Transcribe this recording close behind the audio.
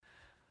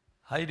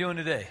How you doing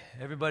today?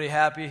 Everybody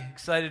happy?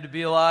 Excited to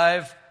be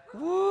alive?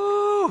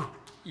 Woo!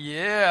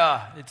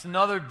 Yeah, it's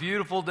another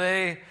beautiful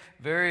day.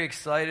 Very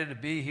excited to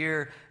be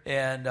here.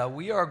 And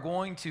we are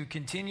going to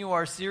continue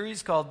our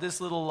series called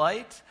This Little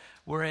Light.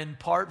 We're in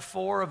part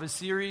 4 of a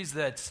series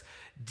that's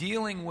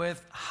dealing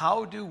with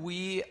how do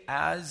we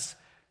as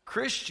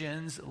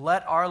Christians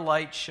let our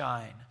light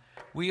shine.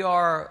 We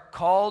are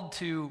called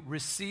to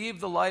receive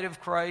the light of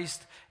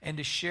Christ and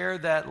to share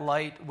that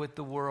light with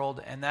the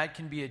world, and that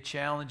can be a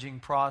challenging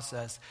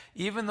process.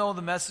 Even though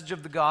the message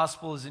of the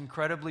gospel is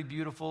incredibly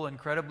beautiful,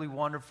 incredibly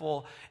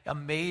wonderful,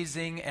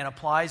 amazing, and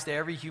applies to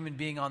every human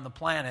being on the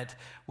planet,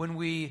 when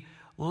we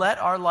let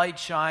our light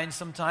shine,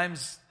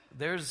 sometimes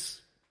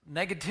there's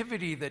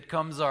negativity that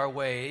comes our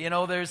way.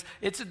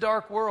 It's a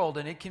dark world,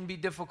 and it can be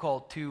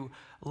difficult to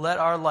let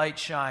our light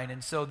shine.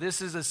 And so this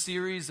is a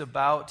series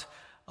about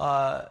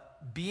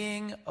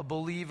being a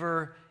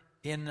believer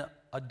in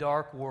a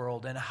dark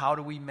world, and how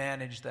do we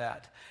manage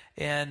that?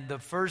 And the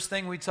first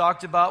thing we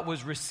talked about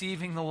was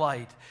receiving the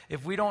light.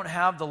 If we don't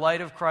have the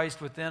light of Christ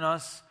within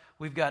us,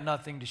 we've got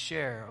nothing to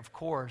share, of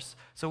course.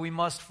 So we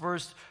must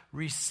first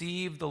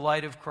receive the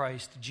light of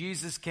Christ.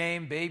 Jesus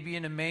came, baby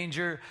in a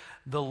manger.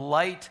 The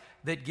light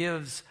that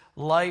gives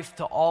life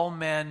to all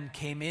men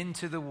came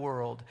into the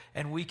world,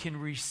 and we can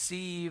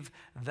receive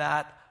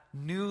that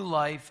new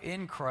life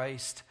in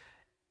Christ.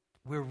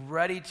 We're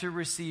ready to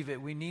receive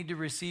it. We need to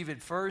receive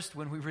it first.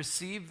 When we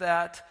receive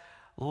that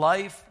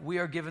life, we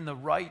are given the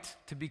right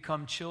to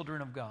become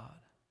children of God.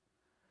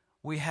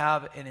 We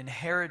have an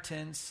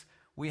inheritance.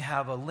 We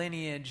have a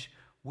lineage.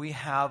 We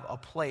have a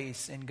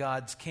place in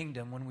God's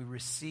kingdom when we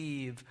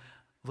receive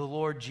the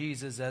Lord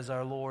Jesus as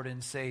our Lord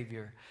and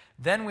Savior.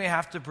 Then we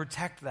have to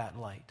protect that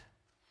light.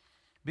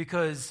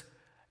 Because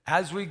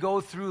as we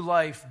go through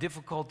life,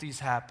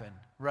 difficulties happen,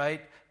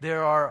 right?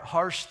 There are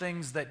harsh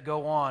things that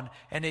go on,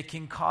 and it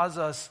can cause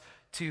us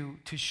to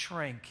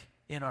shrink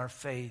in our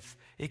faith.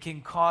 It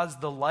can cause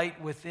the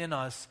light within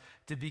us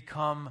to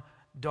become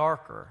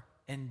darker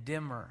and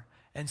dimmer.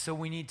 And so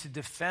we need to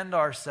defend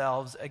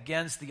ourselves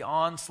against the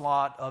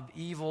onslaught of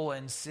evil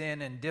and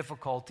sin and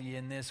difficulty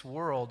in this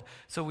world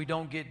so we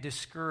don't get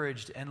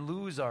discouraged and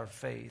lose our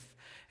faith.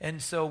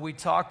 And so we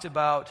talked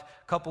about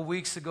a couple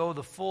weeks ago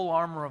the full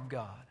armor of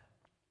God.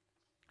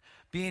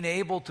 Being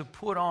able to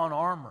put on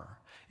armor.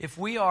 If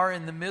we are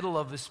in the middle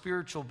of a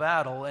spiritual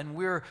battle and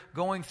we're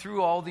going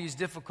through all these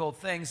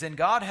difficult things, and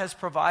God has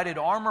provided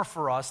armor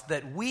for us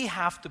that we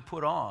have to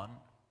put on,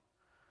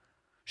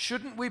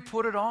 shouldn't we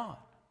put it on?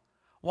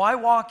 Why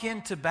walk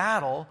into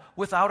battle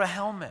without a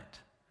helmet,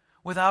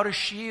 without a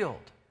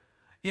shield?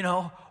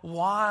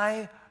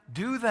 Why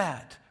do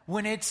that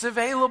when it's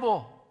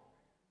available?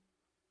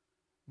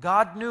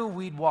 God knew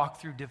we'd walk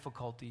through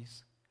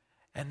difficulties,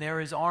 and there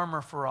is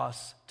armor for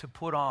us to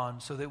put on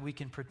so that we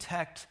can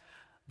protect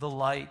the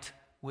light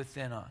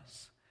within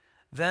us.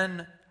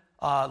 Then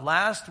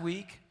last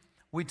week,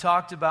 we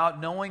talked about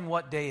knowing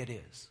what day it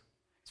is.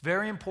 It's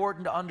very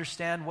important to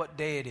understand what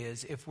day it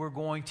is if we're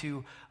going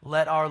to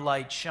let our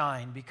light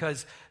shine,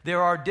 because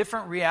there are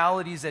different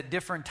realities at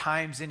different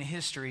times in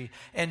history,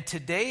 and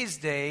today's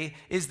day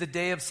is the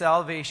day of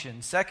salvation.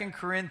 2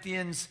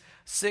 Corinthians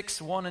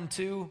 6, 1 and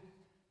 2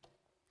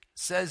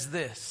 says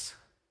this: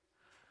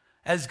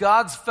 "As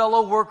God's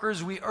fellow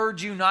workers, we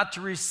urge you not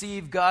to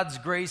receive God's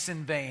grace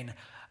in vain."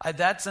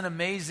 That's an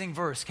amazing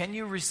verse. Can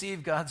you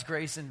receive God's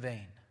grace in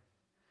vain?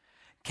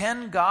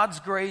 Can God's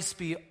grace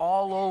be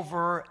all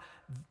over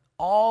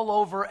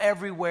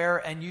everywhere,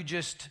 and you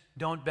just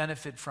don't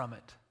benefit from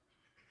it?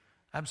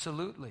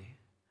 Absolutely.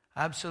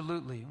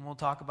 Absolutely. And we'll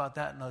talk about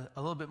that in a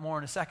little bit more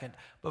in a second.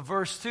 But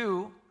verse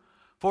 2,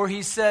 "For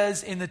he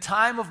says, in the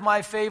time of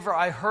my favor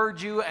I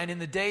heard you, and in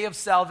the day of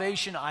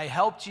salvation I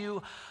helped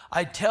you.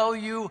 I tell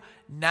you,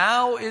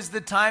 now is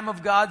the time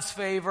of God's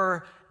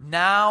favor.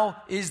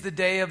 Now is the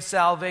day of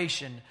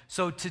salvation."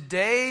 So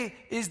today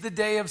is the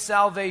day of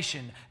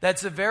salvation.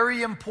 That's a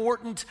very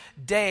important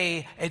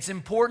day. It's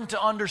important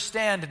to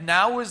understand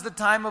now is the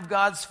time of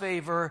God's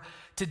favor.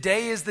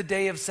 Today is the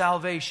day of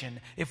salvation.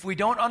 If we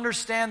don't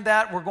understand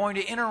that, we're going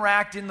to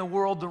interact in the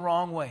world the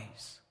wrong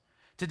ways.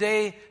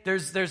 Today,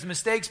 there's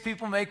mistakes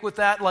people make with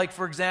that. Like,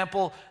 for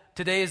example,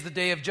 today is the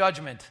day of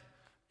judgment.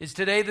 Is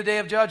today the day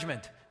of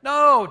judgment?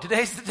 No,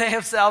 today's the day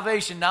of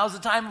salvation. Now's the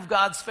time of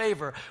God's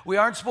favor. We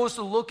aren't supposed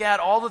to look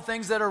at all the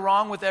things that are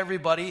wrong with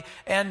everybody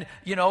and,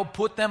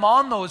 put them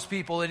on those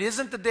people. It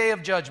isn't the day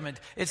of judgment.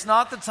 It's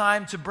not the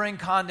time to bring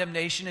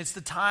condemnation. It's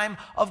the time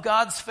of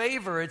God's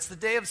favor. It's the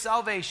day of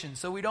salvation.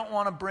 So we don't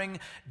want to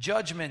bring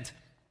judgment.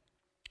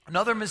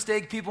 Another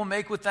mistake people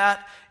make with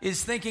that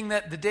is thinking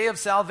that the day of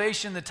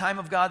salvation, the time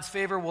of God's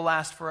favor, will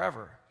last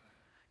forever.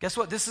 Guess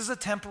what? This is a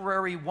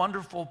temporary,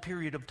 wonderful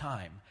period of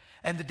time.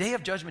 And the day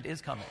of judgment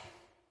is coming.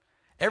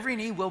 Every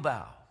knee will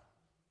bow.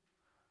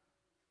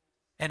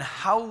 And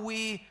how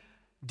we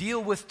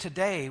deal with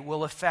today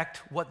will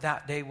affect what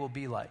that day will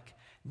be like.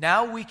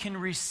 Now we can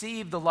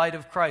receive the light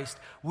of Christ.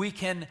 We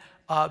can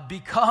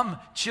become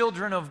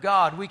children of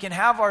God. We can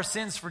have our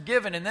sins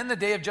forgiven, and then the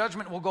day of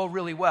judgment will go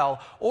really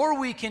well. Or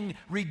we can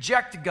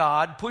reject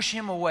God, push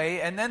him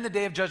away, and then the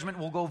day of judgment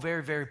will go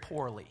very, very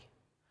poorly.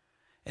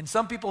 And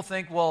some people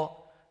think,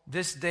 well,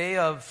 this day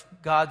of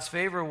God's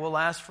favor will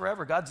last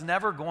forever. God's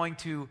never going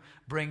to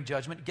bring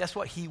judgment. Guess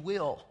what? He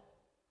will.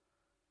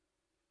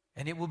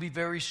 And it will be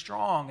very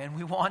strong. And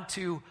we want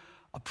to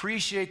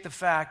appreciate the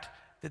fact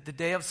that the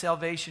day of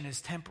salvation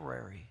is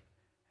temporary,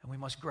 and we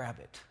must grab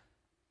it.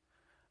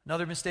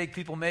 Another mistake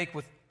people make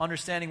with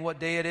understanding what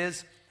day it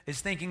is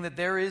thinking that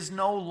there is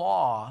no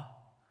law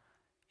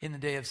in the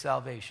day of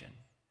salvation.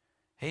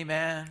 Hey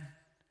man,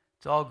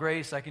 it's all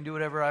grace. I can do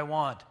whatever I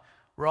want.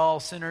 We're all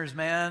sinners,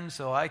 man,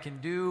 so I can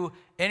do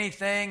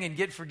anything and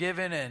get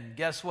forgiven, and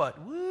guess what?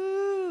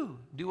 Woo!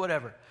 Do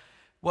whatever.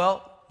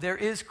 Well, there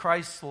is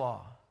Christ's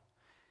law.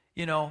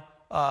 You know,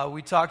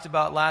 we talked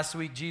about last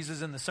week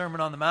Jesus in the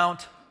Sermon on the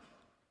Mount.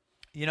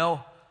 You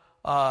know,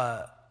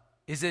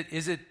 is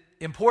it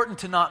important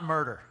to not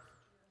murder?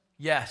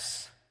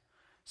 Yes.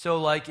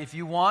 So like if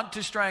you want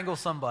to strangle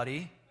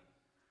somebody,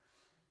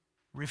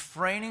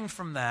 refraining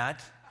from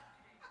that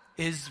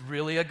is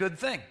really a good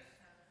thing,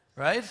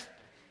 right?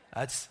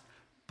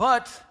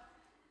 But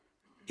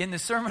in the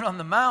Sermon on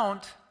the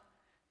Mount,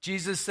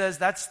 Jesus says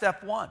that's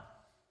step one.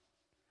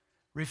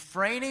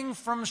 Refraining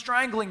from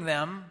strangling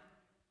them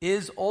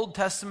is Old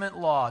Testament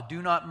law.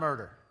 Do not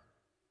murder.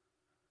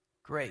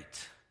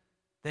 Great.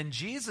 Then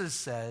Jesus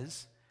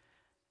says,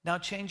 now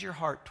change your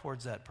heart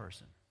towards that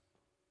person.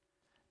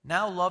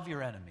 Now love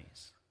your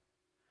enemies.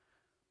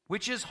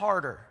 Which is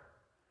harder?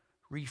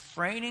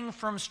 Refraining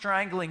from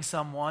strangling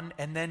someone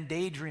and then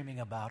daydreaming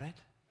about it?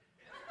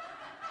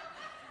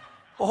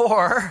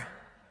 Or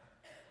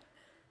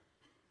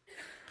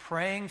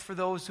praying for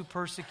those who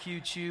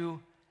persecute you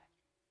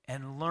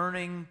and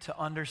learning to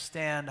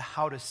understand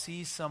how to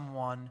see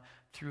someone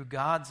through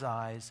God's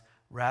eyes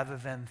rather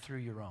than through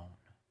your own?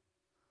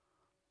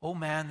 Oh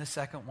man, the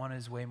second one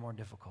is way more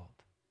difficult.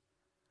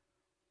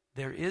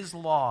 There is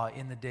law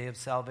in the day of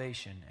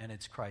salvation, and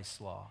it's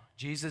Christ's law.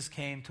 Jesus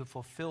came to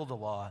fulfill the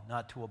law,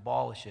 not to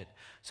abolish it.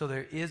 So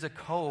there is a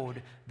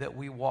code that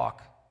we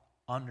walk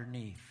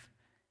underneath,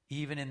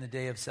 even in the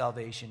day of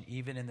salvation,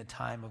 even in the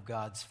time of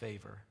God's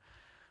favor.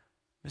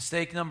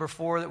 Mistake number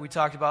 4 that we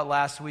talked about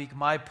last week,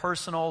 my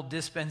personal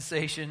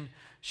dispensation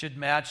should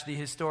match the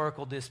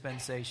historical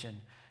dispensation.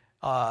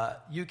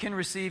 You can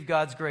receive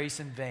God's grace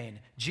in vain.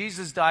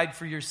 Jesus died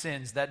for your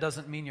sins. That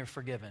doesn't mean you're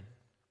forgiven.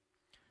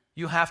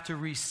 You have to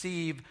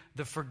receive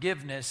the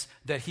forgiveness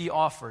that he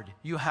offered.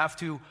 You have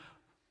to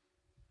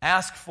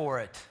ask for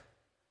it,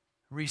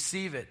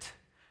 receive it.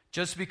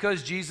 Just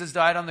because Jesus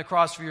died on the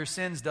cross for your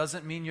sins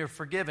doesn't mean you're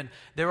forgiven.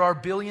 There are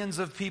billions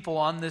of people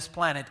on this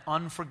planet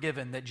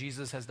unforgiven that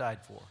Jesus has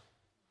died for.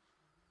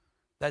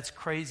 That's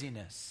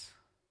craziness.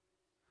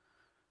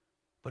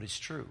 But it's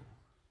true.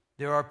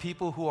 There are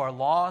people who are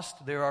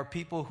lost. There are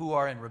people who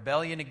are in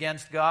rebellion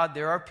against God.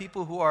 There are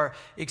people who are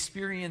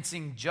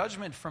experiencing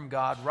judgment from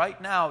God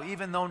right now,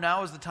 even though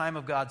now is the time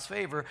of God's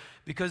favor,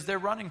 because they're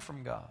running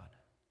from God.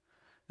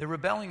 They're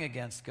rebelling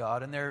against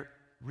God, and they're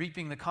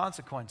reaping the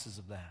consequences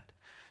of that.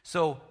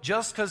 So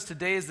just because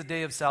today is the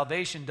day of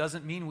salvation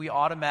doesn't mean we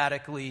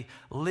automatically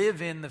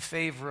live in the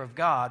favor of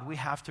God. We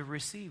have to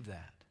receive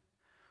that.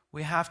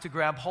 We have to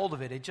grab hold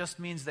of it. It just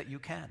means that you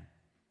can.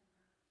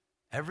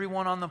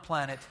 Everyone on the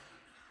planet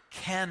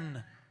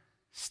can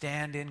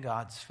stand in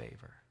God's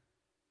favor.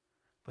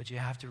 But you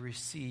have to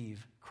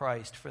receive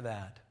Christ for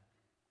that.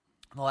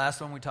 And the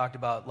last one we talked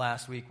about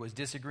last week was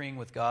disagreeing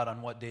with God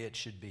on what day it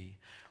should be.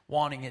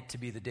 Wanting it to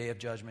be the day of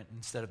judgment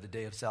instead of the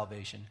day of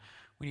salvation.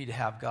 We need to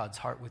have God's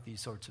heart with these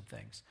sorts of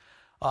things.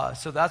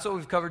 So that's what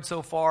we've covered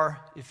so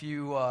far. If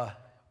you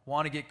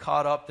want to get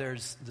caught up, the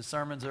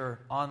sermons are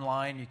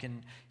online. You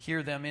can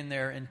hear them in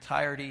their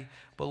entirety.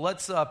 But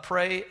let's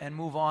pray and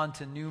move on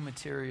to new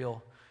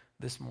material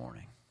this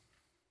morning.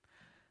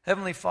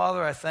 Heavenly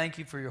Father, I thank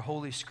you for your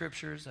holy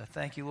scriptures. I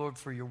thank you, Lord,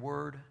 for your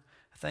word.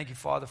 I thank you,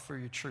 Father, for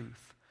your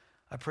truth.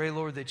 I pray,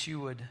 Lord, that you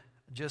would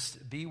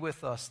just be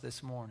with us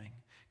this morning.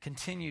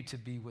 Continue to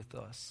be with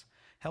us.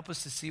 Help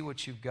us to see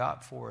what you've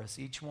got for us,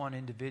 each one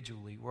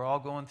individually. We're all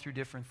going through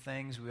different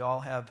things. We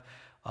all have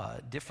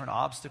different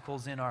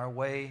obstacles in our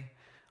way.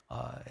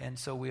 And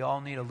so we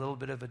all need a little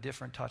bit of a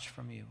different touch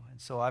from you.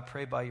 And so I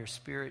pray by your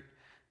Spirit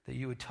that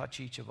you would touch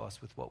each of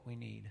us with what we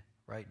need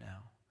right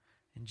now.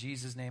 In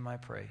Jesus' name I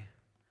pray.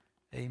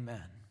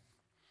 Amen.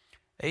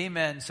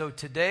 Amen. So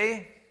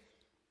today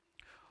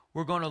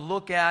we're going to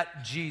look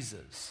at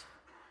Jesus.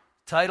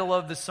 Title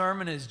of the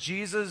sermon is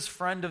Jesus,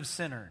 Friend of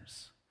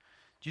Sinners.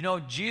 Do you know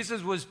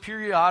Jesus was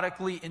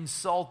periodically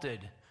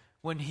insulted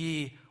when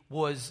he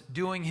was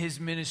doing his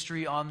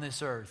ministry on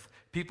this earth?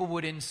 People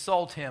would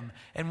insult him.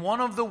 And one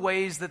of the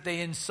ways that they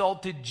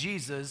insulted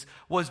Jesus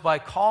was by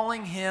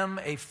calling him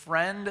a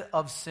friend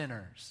of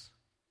sinners.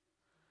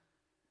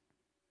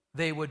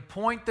 They would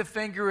point the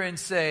finger and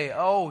say,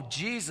 oh,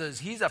 Jesus,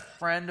 he's a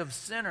friend of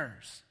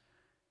sinners.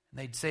 And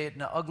they'd say it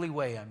in an ugly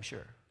way, I'm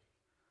sure.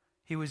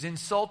 He was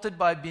insulted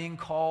by being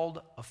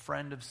called a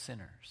friend of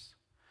sinners.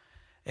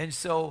 And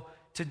so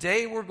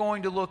today we're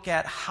going to look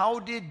at how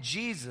did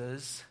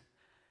Jesus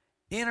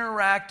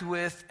interact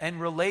with and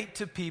relate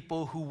to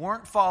people who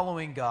weren't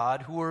following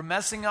God, who were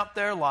messing up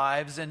their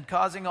lives and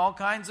causing all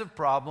kinds of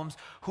problems,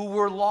 who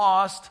were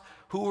lost,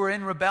 who were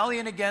in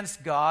rebellion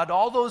against God,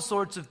 all those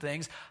sorts of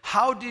things.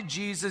 How did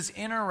Jesus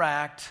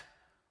interact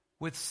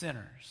with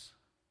sinners?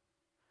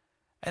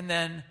 And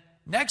then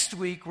next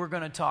week we're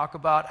going to talk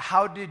about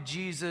how did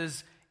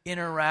Jesus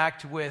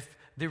interact with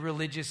the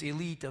religious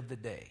elite of the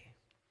day.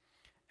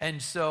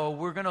 And so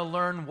we're going to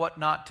learn what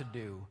not to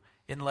do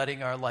in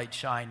letting our light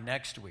shine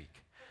next week.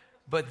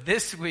 But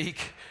this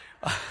week,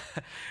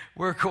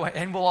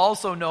 we'll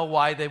also know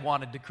why they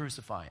wanted to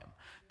crucify him,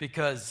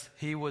 because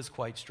he was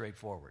quite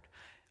straightforward.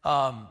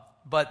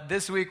 But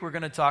this week, we're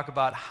going to talk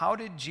about how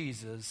did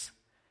Jesus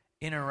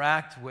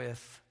interact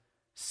with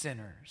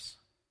sinners.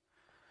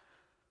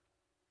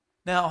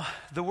 Now,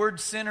 the word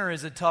sinner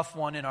is a tough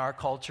one in our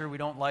culture. We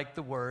don't like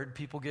the word.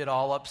 People get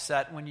all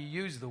upset when you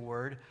use the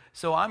word.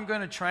 So I'm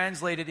going to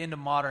translate it into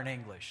modern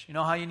English. You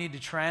know how you need to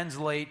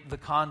translate the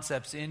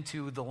concepts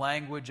into the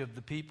language of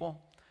the people?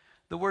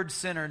 The word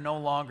sinner no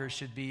longer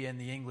should be in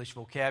the English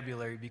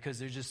vocabulary because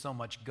there's just so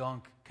much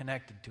gunk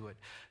connected to it.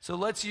 So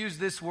let's use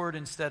this word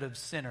instead of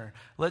sinner.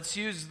 Let's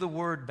use the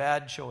word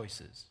bad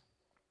choices.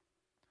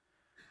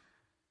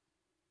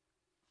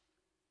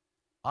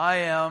 I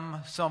am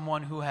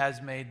someone who has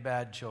made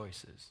bad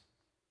choices.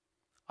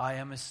 I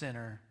am a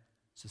sinner.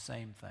 It's the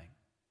same thing.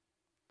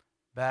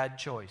 Bad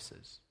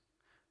choices.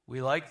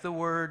 We like the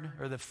word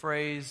or the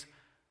phrase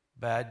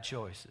bad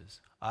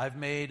choices. I've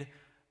made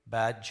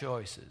bad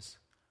choices.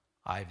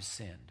 I've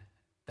sinned.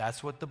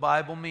 That's what the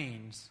Bible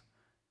means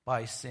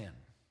by sin.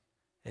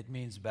 It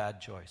means bad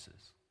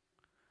choices.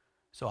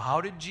 So how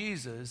did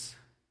Jesus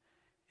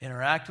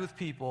interact with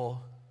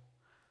people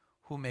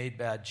who made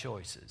bad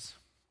choices?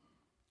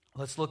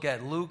 Let's look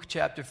at Luke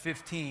chapter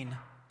 15,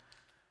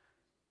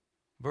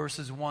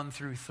 verses 1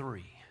 through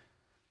 3.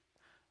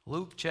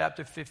 Luke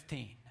chapter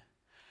 15.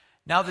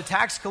 Now the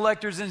tax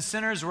collectors and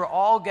sinners were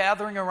all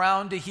gathering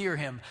around to hear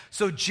him.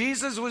 So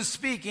Jesus was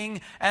speaking,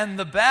 and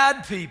the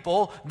bad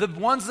people, the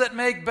ones that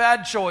make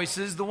bad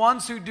choices, the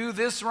ones who do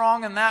this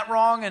wrong and that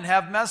wrong and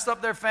have messed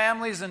up their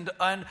families, and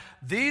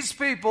these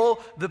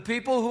people, the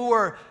people who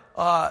are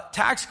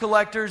tax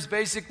collectors,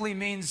 basically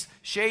means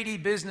shady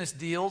business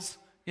deals.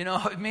 You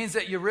know, it means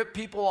that you rip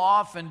people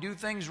off and do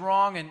things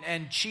wrong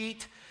and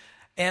cheat.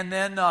 And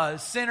then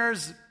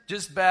sinners,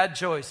 just bad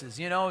choices.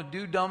 You know,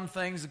 do dumb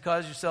things that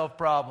cause yourself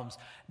problems.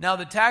 Now,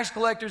 the tax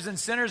collectors and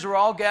sinners were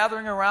all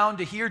gathering around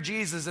to hear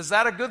Jesus. Is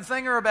that a good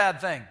thing or a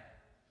bad thing?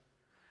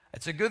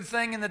 It's a good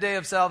thing in the day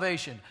of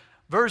salvation.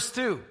 Verse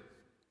 2.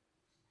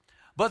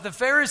 But the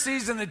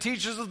Pharisees and the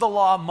teachers of the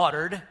law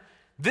muttered,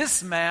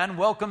 "This man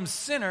welcomes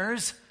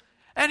sinners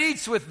and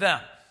eats with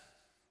them."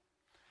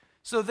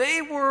 So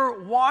they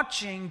were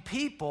watching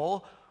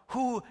people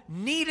who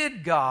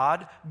needed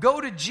God go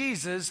to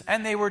Jesus,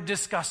 and they were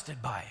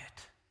disgusted by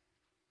it.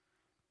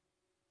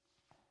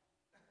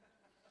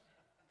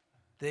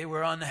 They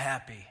were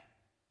unhappy.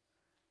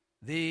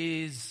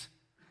 These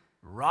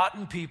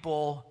rotten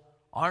people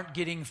aren't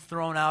getting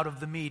thrown out of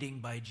the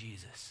meeting by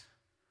Jesus.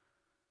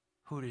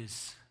 Who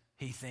does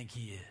he think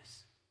he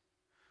is?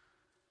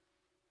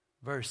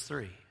 Verse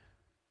 3.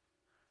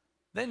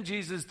 Then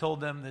Jesus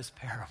told them this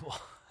parable.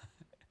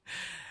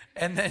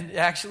 And then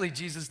actually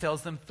Jesus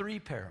tells them 3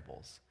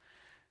 parables.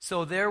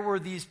 So there were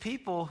these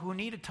people who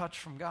need a touch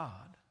from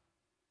God.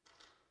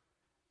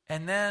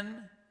 And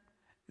then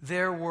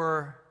there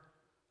were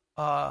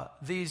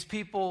these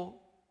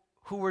people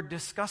who were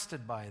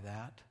disgusted by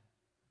that.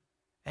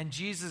 And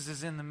Jesus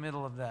is in the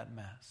middle of that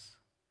mess.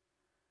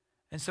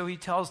 And so he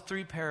tells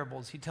 3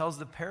 parables. He tells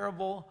the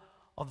parable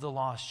of the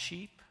lost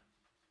sheep,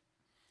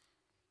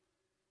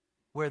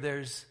 where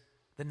there's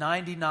the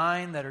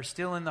 99 that are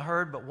still in the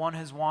herd, but one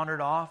has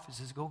wandered off. He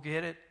says, go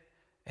get it.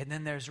 And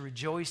then there's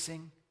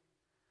rejoicing.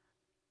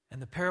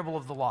 And the parable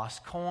of the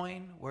lost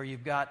coin, where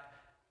you've got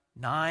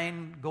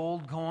 9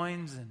 gold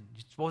coins, and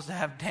you're supposed to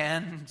have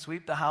 10.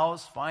 Sweep the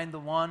house, find the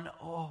one.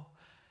 Oh.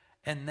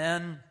 And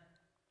then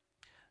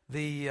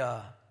the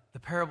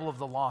parable of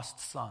the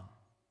lost son.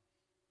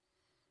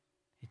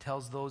 He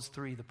tells those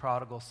 3, the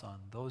prodigal son,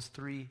 those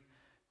 3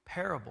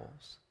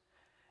 parables.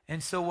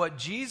 And so what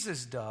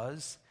Jesus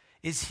does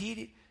is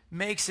he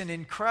makes an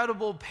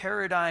incredible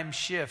paradigm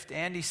shift.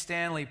 Andy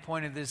Stanley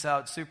pointed this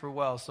out super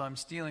well, so I'm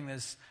stealing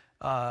this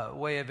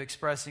way of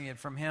expressing it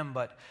from him.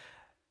 But,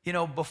 you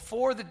know,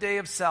 before the day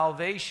of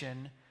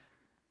salvation,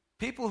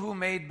 people who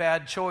made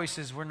bad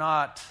choices were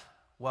not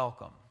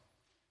welcome.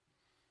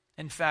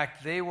 In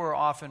fact, they were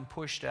often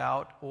pushed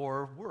out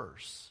or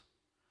worse.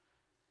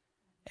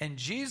 And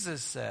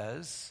Jesus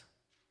says,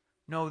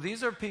 no,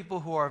 these are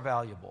people who are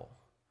valuable.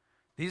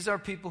 These are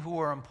people who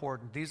are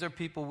important. These are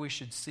people we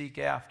should seek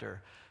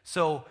after.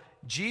 So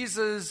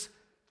Jesus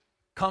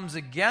comes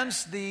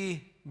against the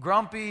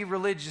grumpy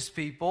religious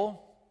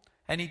people,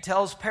 and he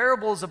tells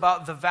parables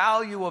about the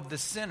value of the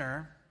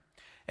sinner.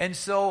 And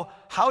so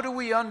how do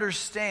we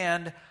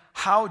understand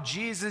how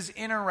Jesus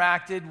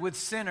interacted with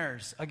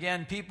sinners.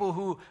 Again, people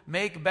who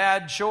make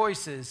bad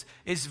choices.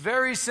 It's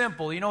very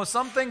simple. You know,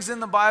 some things in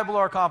the Bible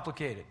are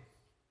complicated.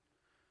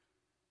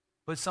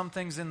 But some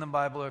things in the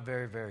Bible are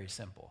very, very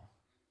simple.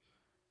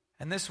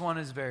 And this one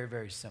is very,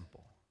 very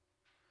simple.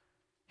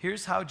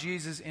 Here's how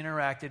Jesus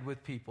interacted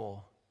with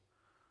people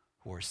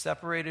who are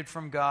separated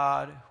from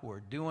God, who are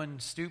doing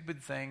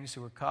stupid things,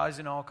 who are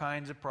causing all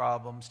kinds of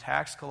problems,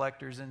 tax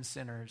collectors and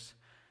sinners.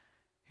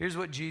 Here's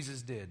what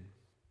Jesus did.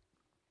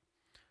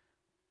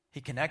 He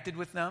connected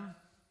with them,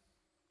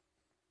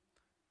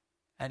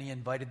 and he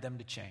invited them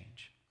to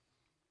change.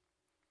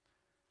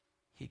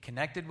 He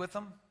connected with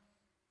them,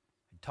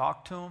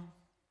 talked to them,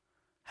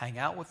 hang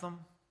out with them,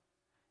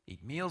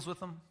 eat meals with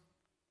them,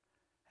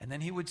 and then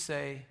he would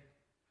say,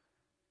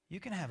 you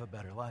can have a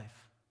better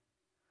life.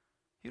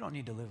 You don't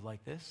need to live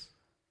like this.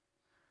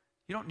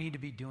 You don't need to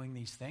be doing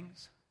these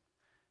things.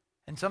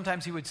 And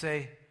sometimes he would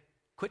say,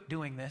 quit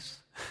doing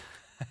this.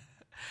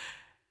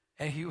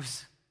 And he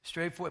was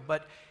straightforward,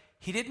 but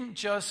he didn't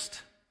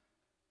just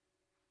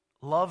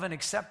love and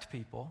accept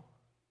people.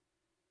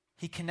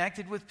 He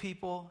connected with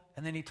people,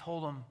 and then he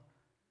told them,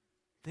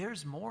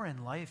 there's more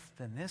in life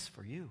than this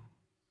for you.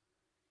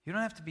 You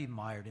don't have to be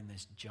mired in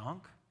this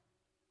junk.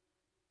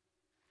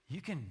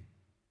 You can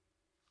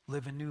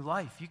live a new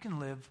life. You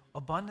can live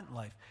abundant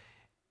life.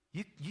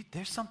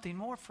 There's something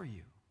more for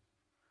you.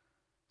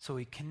 So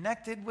he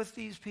connected with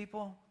these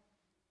people,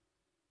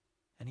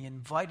 and he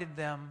invited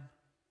them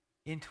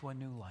into a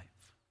new life.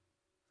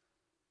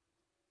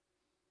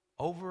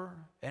 Over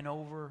and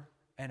over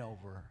and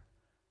over.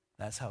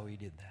 That's how he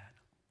did that.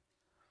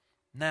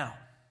 Now,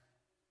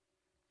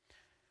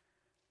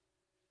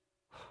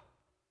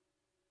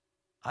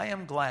 I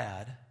am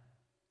glad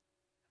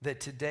that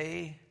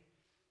today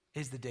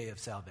is the day of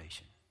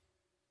salvation.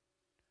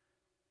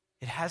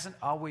 It hasn't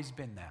always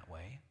been that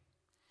way.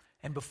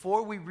 And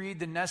before we read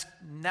the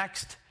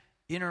next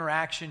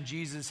interaction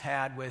Jesus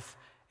had with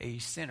a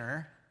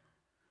sinner,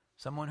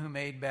 someone who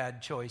made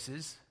bad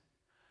choices,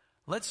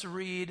 let's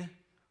read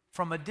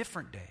from a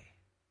different day,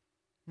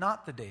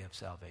 not the day of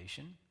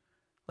salvation.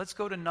 Let's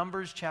go to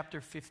Numbers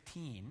chapter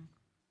 15.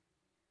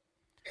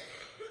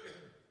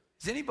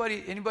 Does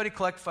anybody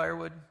collect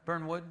firewood,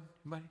 burn wood?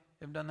 Anybody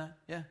ever done that?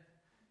 Yeah?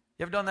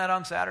 You ever done that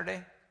on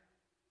Saturday?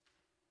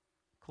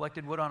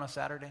 Collected wood on a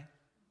Saturday?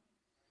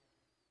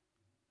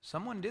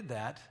 Someone did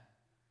that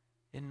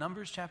in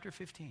Numbers chapter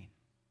 15.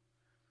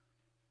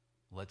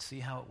 Let's see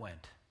how it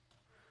went.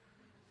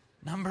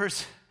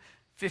 Numbers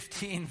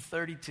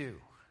 15:32.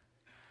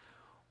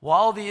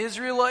 While the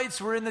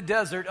Israelites were in the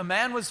desert, a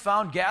man was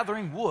found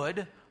gathering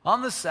wood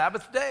on the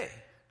Sabbath day.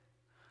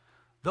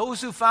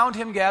 Those who found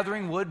him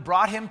gathering wood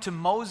brought him to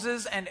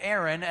Moses and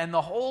Aaron and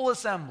the whole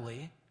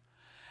assembly,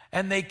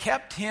 and they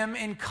kept him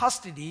in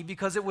custody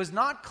because it was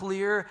not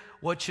clear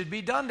what should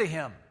be done to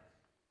him.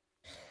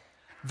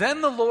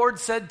 Then the Lord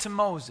said to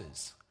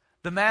Moses,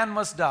 the man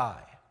must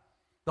die.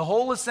 The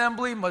whole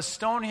assembly must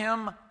stone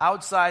him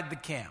outside the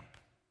camp.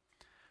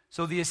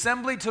 So the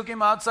assembly took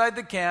him outside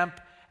the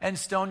camp and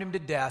stoned him to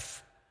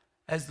death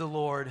as the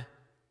Lord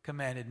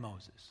commanded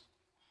Moses.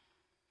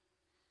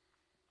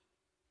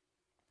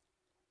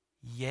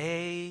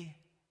 Yea,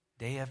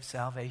 day of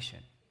salvation.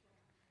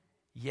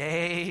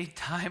 Yea,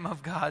 time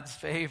of God's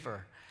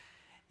favor.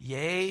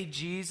 Yea,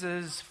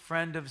 Jesus,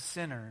 friend of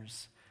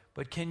sinners.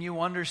 But can you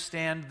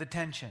understand the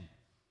tension?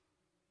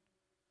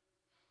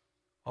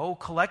 Oh,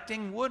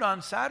 collecting wood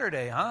on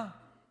Saturday, huh?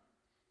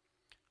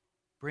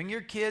 Bring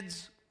your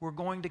kids, we're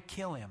going to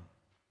kill him.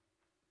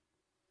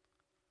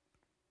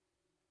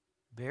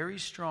 Very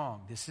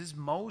strong. This is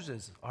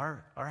Moses,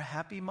 our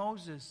happy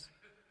Moses.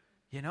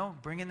 You know,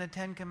 bringing the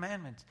 10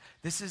 Commandments.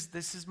 This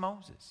is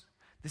Moses.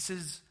 This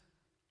is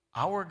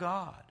our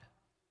God.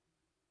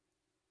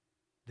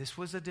 This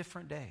was a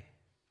different day.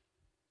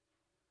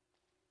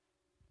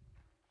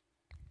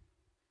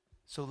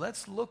 So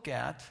let's look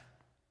at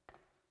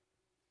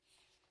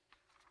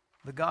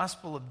the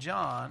Gospel of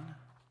John,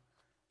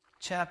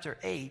 chapter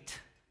 8,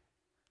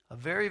 a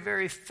very,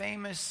 very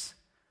famous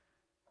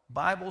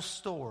Bible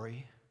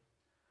story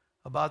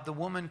about the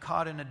woman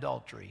caught in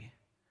adultery,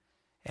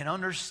 and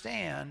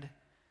understand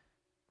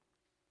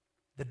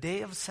the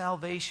day of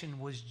salvation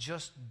was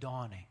just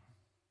dawning.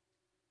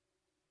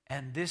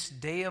 And this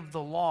day of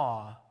the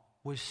law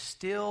was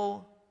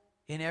still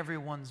in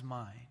everyone's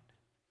mind.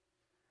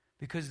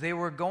 Because they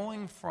were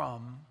going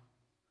from,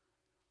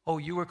 oh,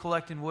 you were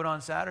collecting wood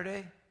on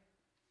Saturday?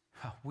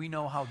 We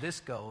know how this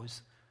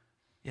goes.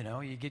 You know,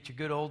 you get your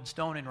good old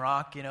stone and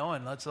rock, you know,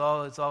 and let's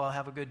all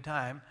have a good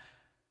time.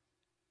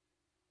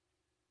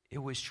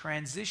 It was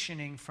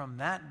transitioning from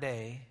that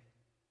day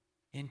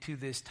into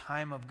this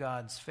time of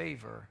God's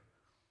favor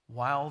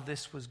while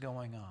this was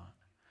going on.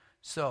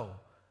 So,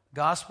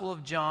 Gospel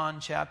of John,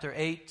 chapter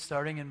 8,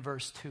 starting in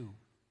verse 2.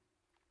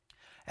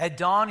 At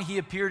dawn he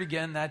appeared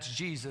again, that's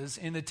Jesus,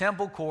 in the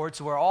temple courts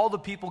where all the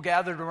people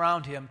gathered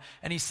around him,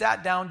 and he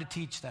sat down to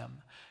teach them.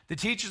 The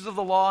teachers of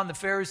the law and the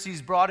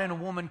Pharisees brought in a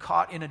woman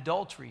caught in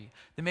adultery.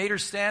 They made her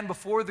stand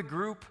before the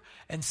group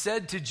and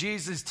said to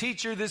Jesus,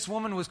 "Teacher, this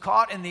woman was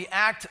caught in the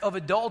act of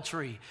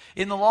adultery.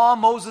 In the law,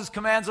 Moses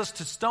commands us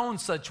to stone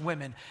such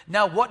women.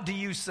 Now, what do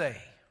you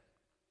say?"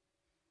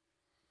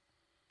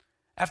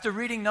 After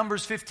reading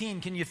Numbers 15,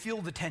 can you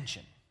feel the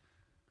tension?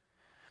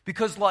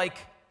 Because like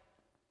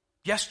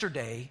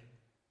yesterday,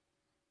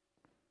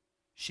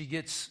 she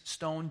gets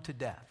stoned to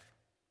death.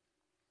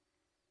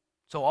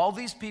 So all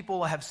these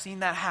people have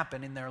seen that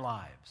happen in their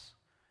lives.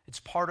 It's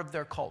part of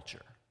their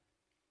culture.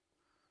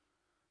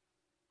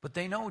 But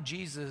they know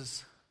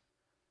Jesus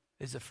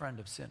is a friend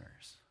of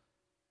sinners.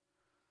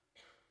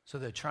 So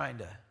they're trying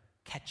to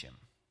catch him.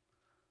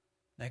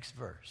 Next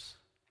verse.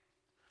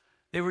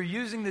 They were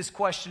using this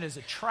question as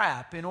a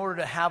trap in order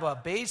to have a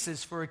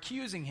basis for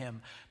accusing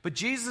him. But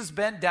Jesus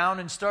bent down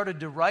and started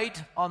to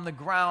write on the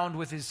ground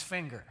with his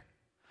finger.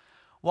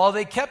 While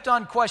they kept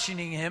on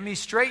questioning him, he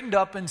straightened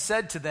up and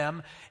said to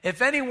them,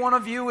 "If any one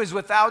of you is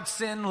without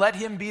sin, let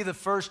him be the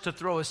first to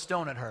throw a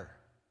stone at her."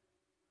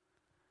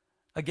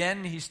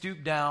 Again, he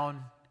stooped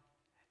down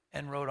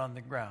and wrote on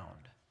the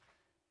ground.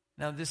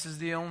 Now, this is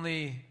the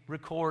only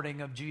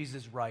recording of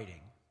Jesus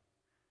writing.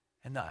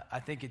 And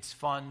I think it's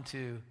fun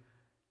to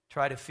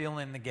try to fill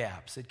in the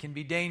gaps. It can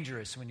be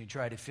dangerous when you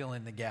try to fill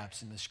in the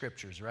gaps in the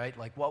scriptures, right?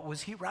 Like, what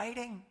was he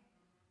writing?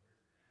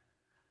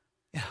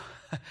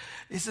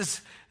 This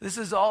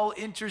is all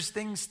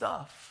interesting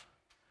stuff.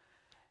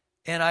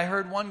 And I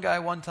heard one guy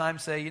one time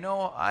say,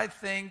 I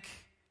think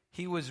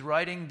he was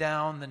writing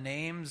down the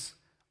names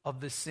of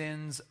the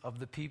sins of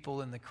the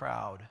people in the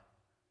crowd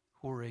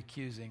who were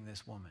accusing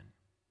this woman.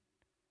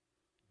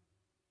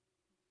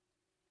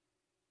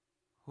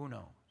 Who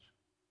knows?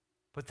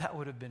 But that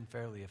would have been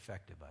fairly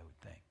effective, I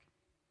would think.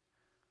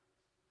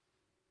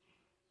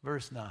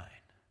 Verse 9.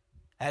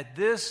 At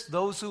this,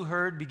 those who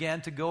heard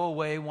began to go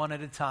away one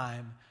at a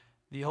time,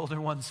 the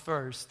older ones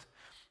first,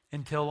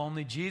 until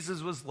only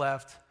Jesus was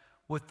left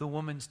with the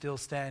woman still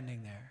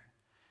standing there.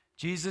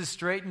 Jesus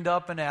straightened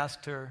up and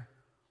asked her,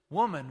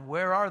 "Woman,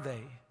 where are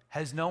they?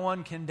 Has no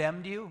one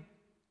condemned you?"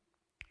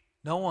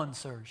 "No one,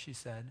 sir," she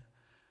said.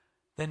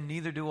 "Then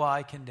neither do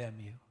I condemn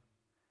you."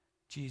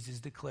 Jesus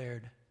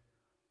declared,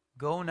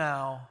 "Go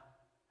now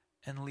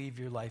and leave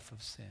your life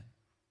of sin."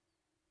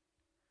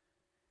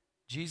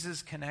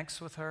 Jesus connects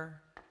with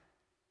her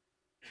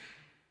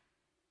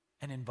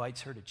and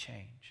invites her to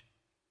change.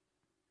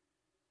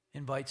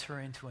 Invites her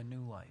into a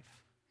new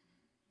life.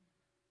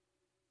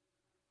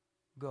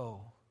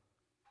 Go.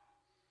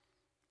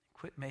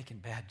 Quit making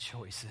bad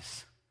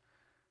choices.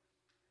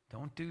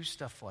 Don't do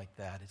stuff like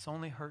that. It's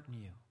only hurting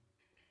you.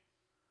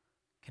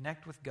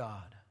 Connect with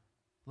God.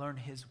 Learn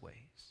his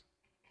ways.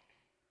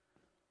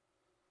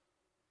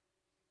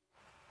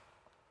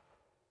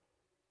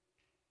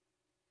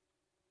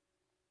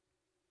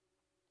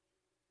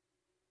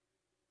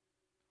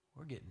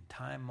 We're getting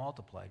time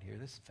multiplied here.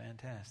 This is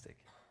fantastic.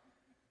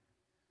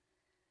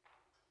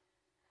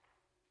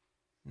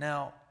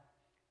 Now,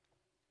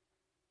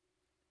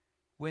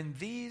 when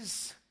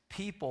these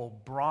people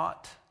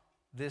brought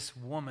this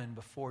woman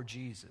before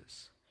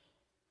Jesus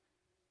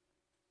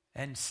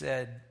and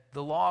said,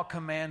 "The law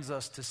commands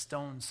us to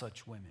stone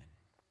such women,"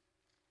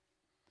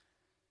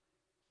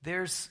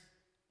 there's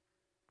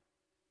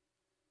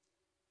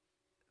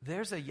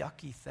a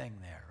yucky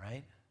thing there,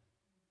 right?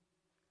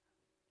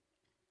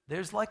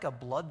 There's like a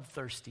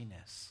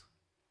bloodthirstiness.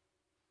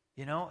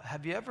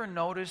 Have you ever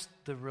noticed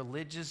the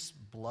religious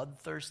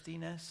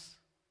bloodthirstiness?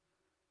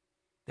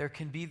 There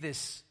can be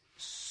this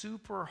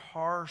super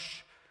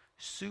harsh,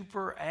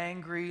 super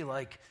angry,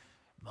 like,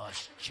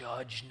 must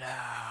judge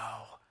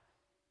now,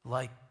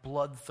 like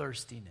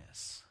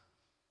bloodthirstiness.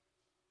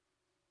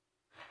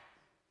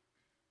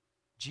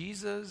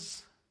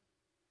 Jesus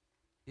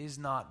is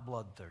not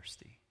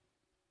bloodthirsty.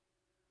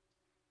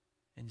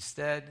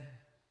 Instead,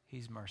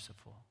 he's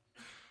merciful.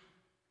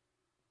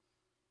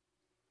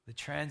 The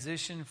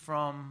transition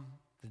from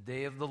the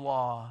day of the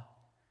law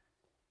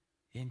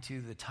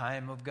into the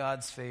time of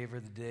God's favor,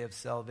 the day of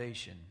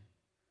salvation,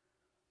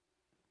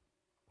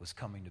 was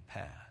coming to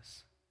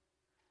pass.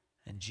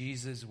 And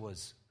Jesus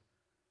was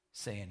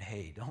saying,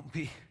 "Hey, don't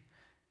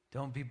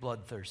be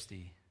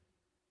bloodthirsty.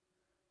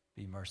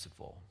 Be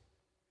merciful."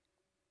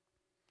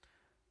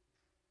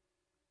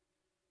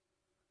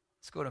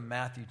 Let's go to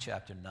Matthew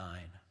chapter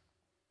 9.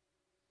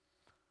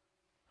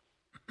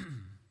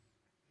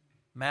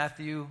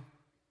 Matthew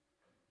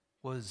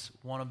was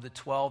one of the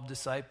 12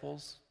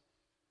 disciples.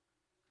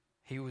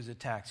 He was a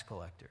tax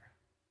collector.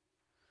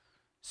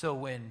 So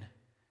when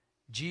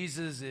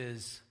Jesus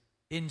is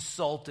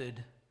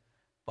insulted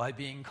by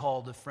being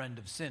called a friend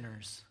of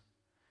sinners,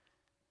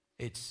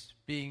 it's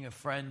being a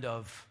friend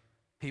of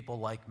people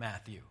like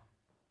Matthew,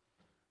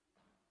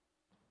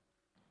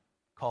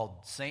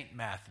 called Saint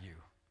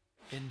Matthew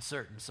in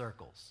certain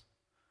circles.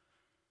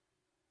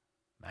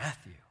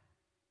 Matthew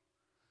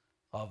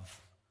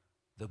of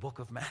the book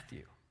of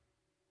Matthew.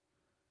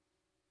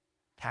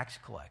 Tax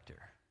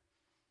collector.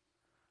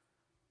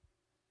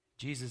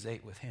 Jesus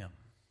ate with him.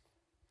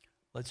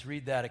 Let's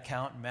read that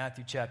account in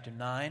Matthew chapter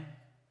 9,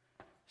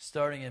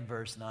 starting in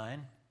verse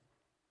 9.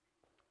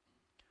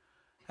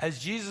 As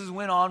Jesus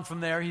went on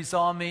from there, he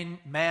saw a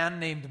man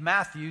named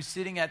Matthew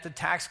sitting at the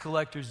tax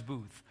collector's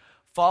booth.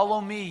 "Follow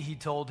me," he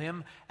told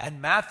him,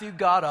 and Matthew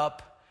got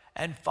up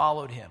and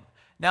followed him.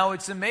 Now,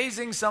 it's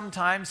amazing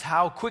sometimes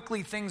how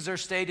quickly things are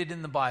stated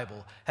in the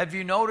Bible. Have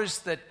you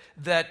noticed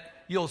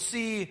that you'll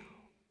see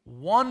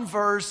one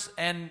verse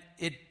and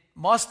it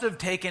must have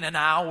taken an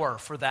hour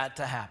for that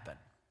to happen?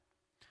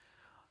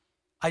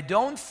 I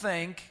don't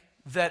think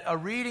that a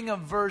reading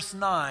of verse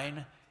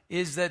 9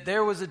 is that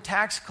there was a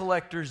tax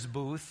collector's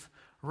booth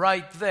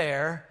right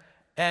there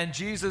and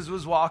Jesus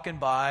was walking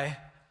by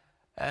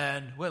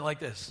and went like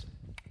this,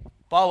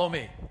 "Follow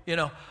me."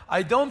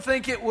 I don't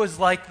think it was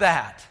like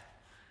that.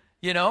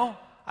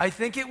 I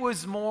think it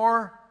was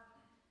more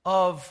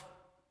of,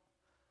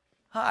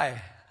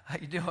 "Hi, how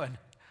you doing?"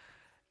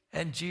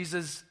 And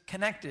Jesus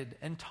connected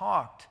and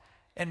talked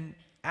and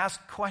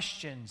asked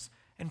questions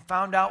and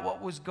found out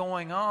what was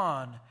going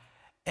on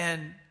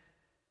and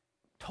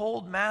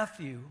told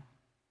Matthew,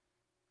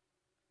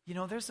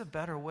 there's a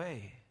better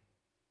way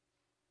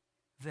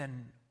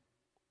than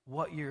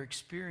what you're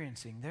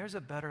experiencing. There's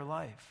a better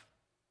life.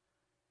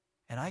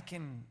 And I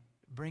can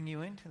bring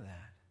you into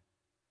that.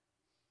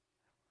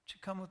 Won't you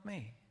come with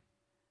me?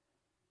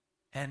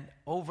 And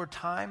over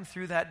time,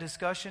 through that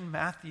discussion,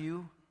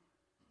 Matthew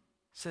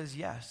says,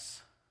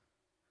 "Yes.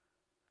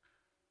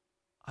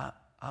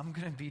 I'm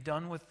going to be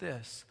done with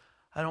this.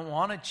 I don't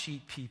want to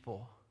cheat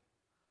people.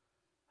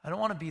 I don't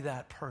want to be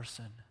that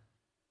person."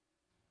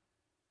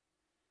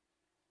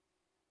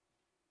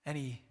 And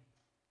he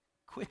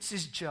quits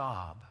his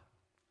job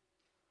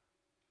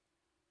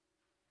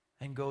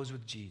and goes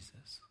with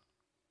Jesus.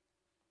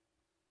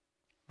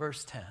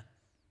 Verse 10.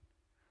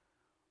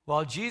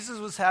 While Jesus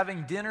was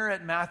having dinner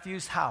at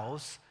Matthew's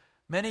house,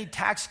 many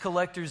tax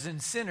collectors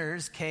and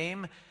sinners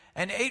came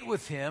and ate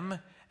with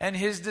him and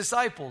his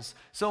disciples.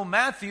 So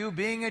Matthew,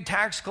 being a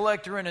tax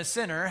collector and a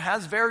sinner,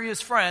 has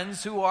various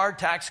friends who are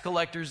tax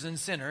collectors and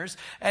sinners.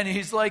 And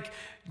he's like,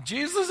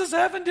 "Jesus is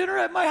having dinner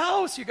at my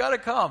house. You got to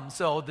come."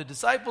 So the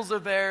disciples are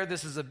there.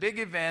 This is a big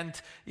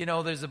event.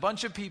 There's a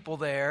bunch of people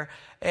there.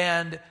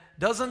 And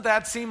doesn't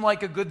that seem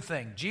like a good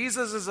thing?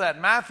 Jesus is at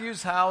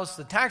Matthew's house.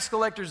 The tax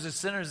collectors and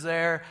sinners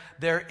there.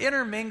 They're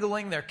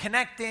intermingling. They're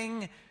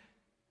connecting.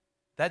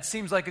 That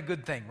seems like a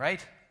good thing,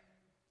 right?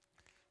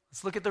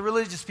 Let's look at the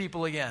religious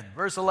people again.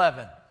 Verse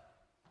 11.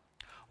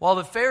 When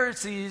the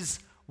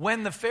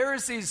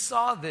Pharisees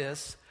saw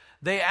this,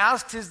 they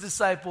asked his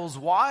disciples,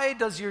 "Why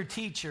does your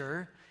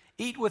teacher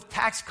eat with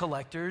tax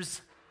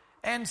collectors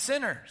and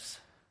sinners?"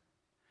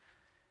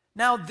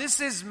 Now, this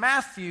is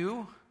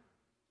Matthew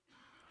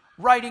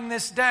writing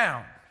this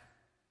down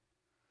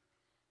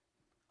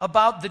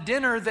about the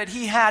dinner that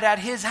he had at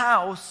his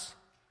house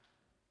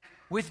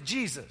with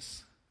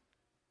Jesus.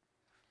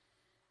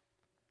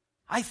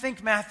 I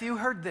think Matthew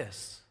heard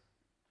this.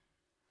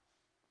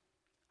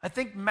 I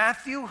think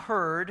Matthew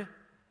heard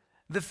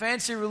the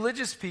fancy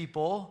religious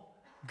people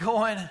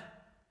going,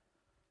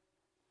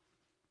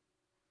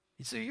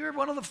 "So you're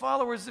one of the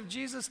followers of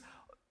Jesus?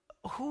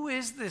 Who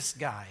is this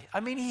guy? I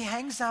mean, he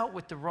hangs out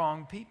with the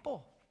wrong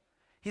people.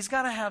 He's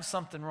got to have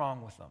something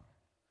wrong with him,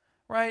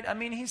 right? I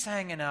mean, he's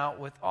hanging out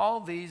with all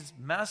these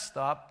messed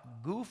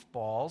up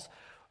goofballs.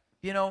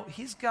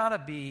 He's got to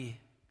be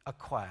a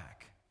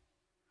quack."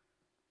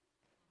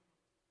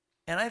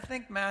 And I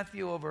think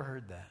Matthew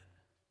overheard that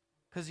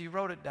because he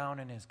wrote it down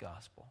in his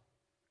gospel.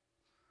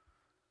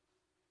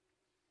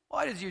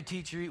 "Why does your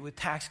teacher eat with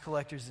tax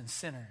collectors and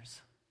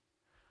sinners?"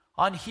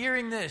 On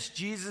hearing this,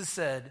 Jesus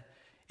said,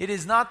 "It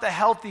is not the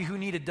healthy who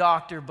need a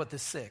doctor, but the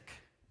sick.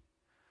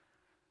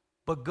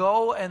 But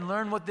go and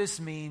learn what this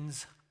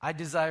means. I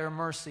desire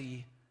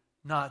mercy,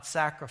 not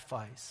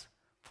sacrifice.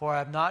 For I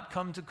have not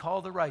come to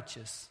call the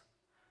righteous,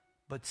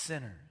 but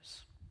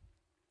sinners."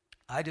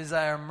 I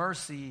desire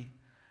mercy,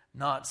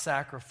 not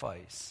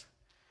sacrifice,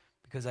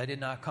 because I did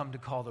not come to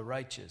call the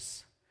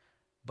righteous,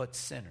 but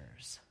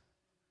sinners.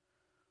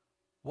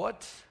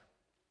 What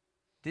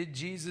did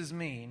Jesus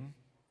mean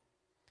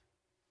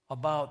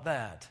about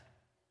that?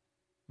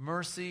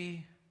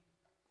 Mercy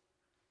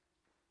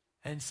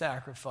and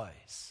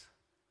sacrifice.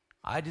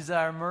 I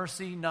desire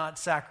mercy, not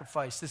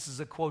sacrifice. This is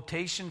a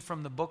quotation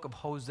from the book of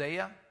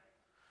Hosea,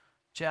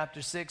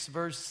 chapter 6,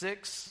 verse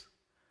 6.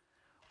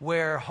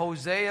 Where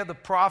Hosea the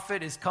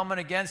prophet is coming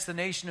against the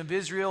nation of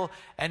Israel,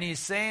 and he's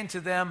saying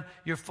to them,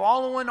 "You're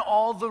following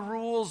all the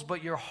rules,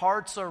 but your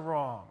hearts are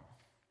wrong.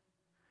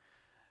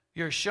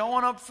 You're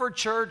showing up for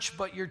church,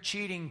 but you're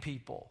cheating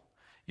people.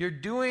 You're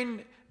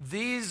doing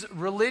these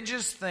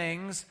religious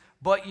things,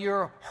 but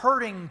you're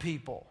hurting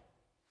people."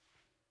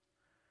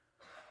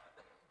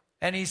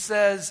 And he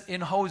says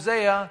in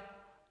Hosea,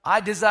 "I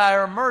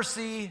desire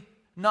mercy,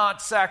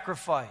 not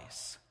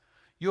sacrifice."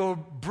 You're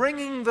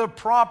bringing the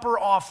proper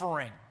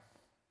offering,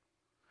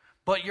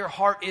 but your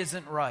heart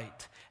isn't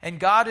right. And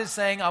God is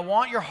saying, I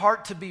want your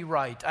heart to be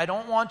right. I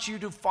don't want you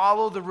to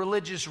follow the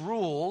religious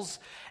rules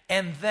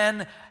and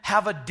then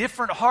have a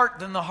different heart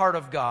than the heart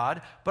of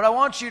God, but I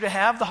want you to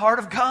have the heart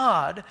of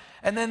God,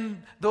 and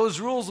then those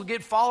rules will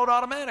get followed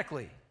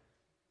automatically.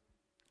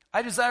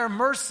 I desire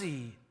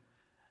mercy,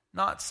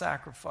 not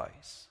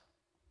sacrifice.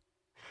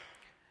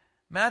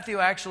 Matthew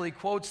actually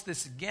quotes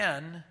this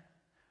again.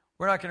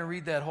 We're not going to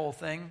read that whole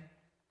thing.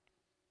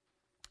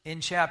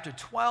 In chapter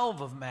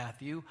 12 of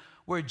Matthew,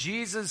 where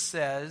Jesus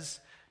says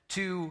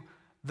to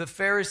the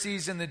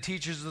Pharisees and the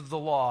teachers of the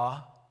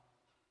law,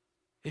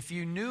 if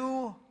you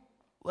knew,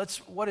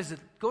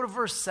 go to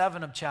verse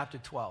 7 of chapter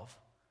 12.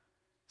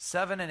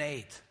 7 and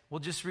 8. We'll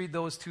just read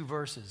those two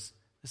verses.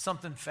 There's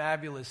something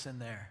fabulous in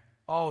there.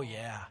 Oh,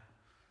 yeah.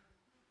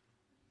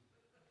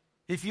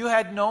 If you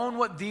had known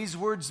what these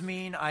words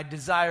mean, I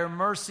desire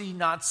mercy,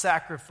 not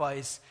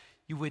sacrifice,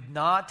 you would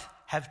not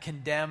have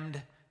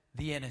condemned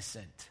the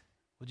innocent.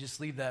 We'll just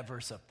leave that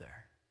verse up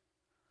there.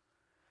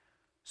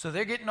 So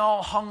they're getting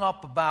all hung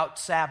up about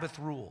Sabbath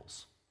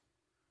rules.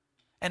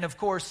 And of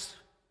course,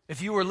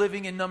 if you were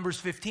living in Numbers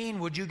 15,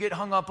 would you get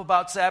hung up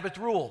about Sabbath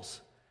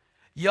rules?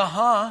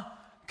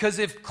 Because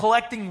if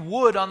collecting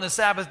wood on the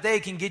Sabbath day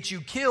can get you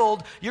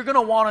killed, you're going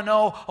to want to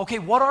know, okay,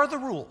 what are the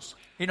rules?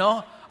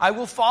 I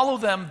will follow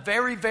them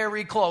very,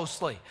 very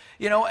closely.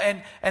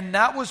 And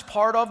that was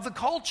part of the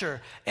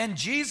culture. And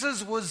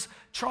Jesus was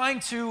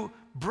trying to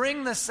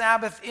bring the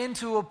Sabbath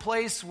into a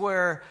place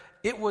where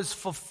it was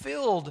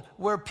fulfilled,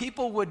 where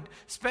people would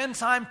spend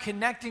time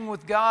connecting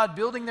with God,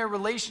 building their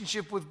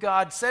relationship with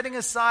God, setting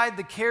aside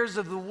the cares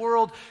of the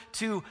world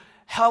to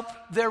help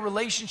their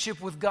relationship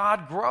with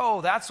God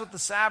grow. That's what the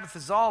Sabbath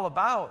is all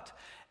about.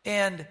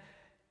 And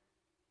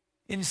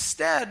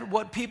instead,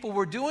 what people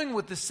were doing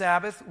with the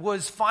Sabbath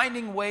was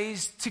finding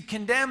ways to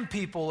condemn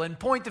people and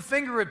point the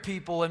finger at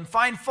people and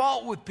find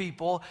fault with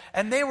people,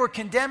 and they were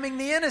condemning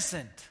the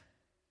innocent.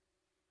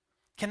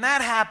 Can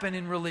that happen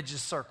in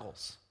religious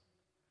circles?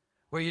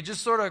 Where you're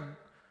just sort of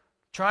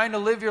trying to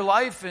live your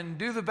life and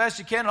do the best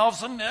you can, and all of a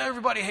sudden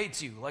everybody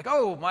hates you. Like,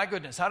 oh my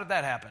goodness, how did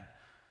that happen?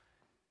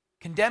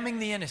 Condemning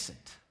the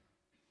innocent.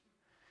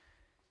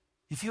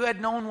 If you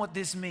had known what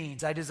this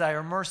means, I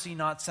desire mercy,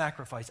 not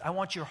sacrifice. I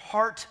want your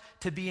heart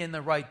to be in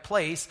the right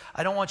place.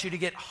 I don't want you to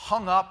get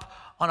hung up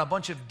on a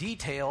bunch of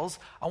details.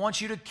 I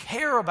want you to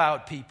care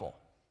about people.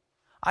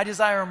 I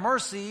desire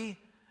mercy,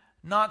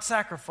 not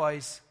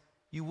sacrifice.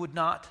 You would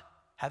not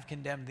have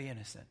condemned the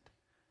innocent.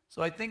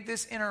 So I think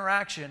this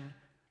interaction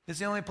is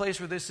the only place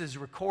where this is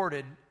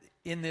recorded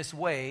in this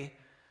way.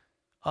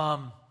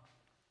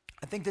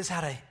 I think this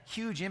had a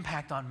huge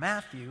impact on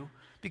Matthew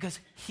because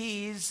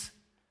he's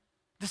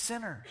the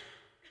sinner.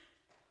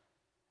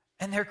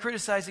 And they're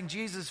criticizing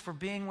Jesus for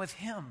being with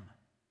him.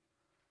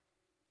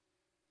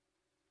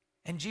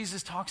 And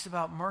Jesus talks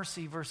about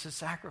mercy versus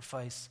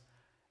sacrifice.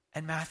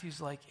 And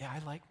Matthew's like, yeah,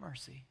 I like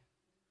mercy.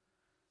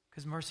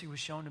 Because mercy was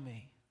shown to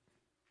me.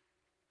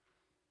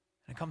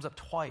 And it comes up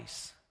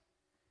twice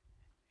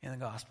in the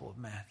Gospel of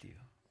Matthew.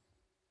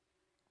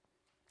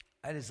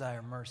 I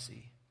desire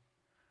mercy,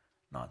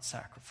 not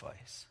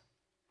sacrifice.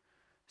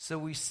 So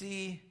we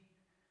see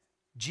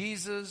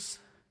Jesus,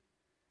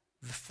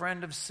 the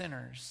friend of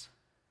sinners,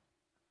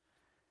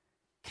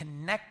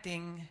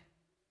 connecting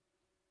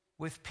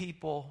with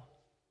people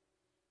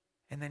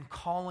and then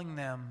calling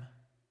them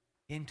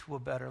into a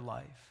better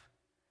life.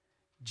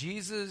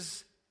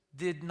 Jesus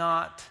did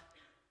not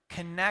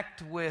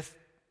connect with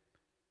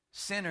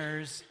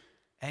sinners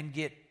and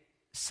get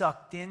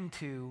sucked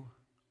into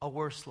a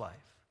worse life,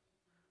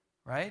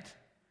 right?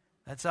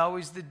 That's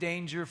always the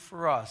danger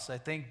for us. I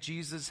think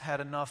Jesus had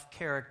enough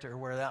character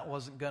where that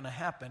wasn't going to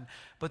happen,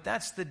 but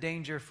that's the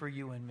danger for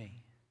you and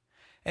me.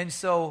 And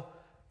so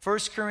 1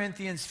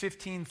 Corinthians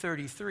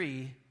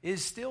 15:33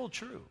 is still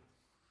true,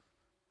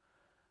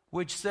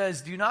 which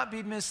says, do not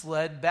be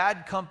misled,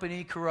 bad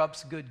company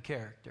corrupts good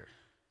character.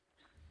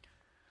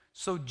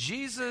 So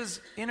Jesus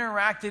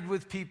interacted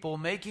with people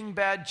making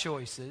bad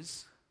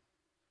choices,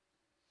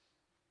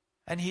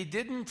 and he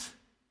didn't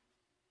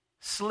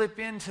slip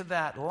into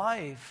that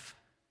life.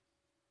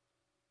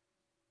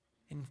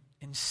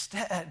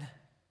 Instead,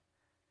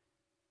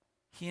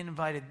 he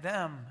invited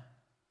them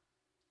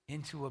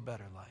into a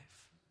better life.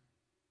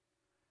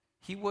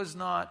 He was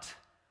not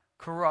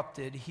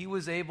corrupted. He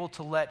was able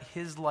to let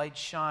his light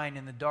shine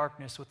in the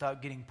darkness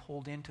without getting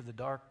pulled into the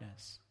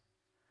darkness.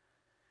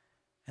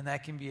 And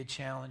that can be a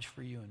challenge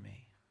for you and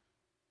me,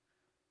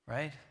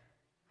 right?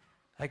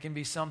 That can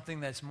be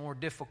something that's more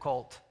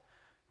difficult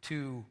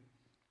to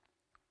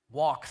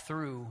walk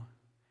through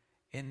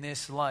in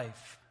this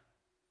life.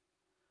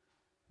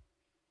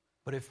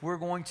 But if we're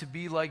going to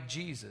be like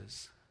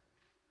Jesus,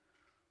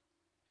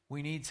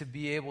 we need to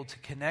be able to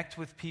connect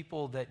with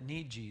people that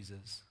need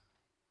Jesus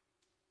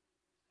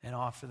and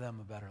offer them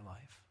a better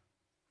life.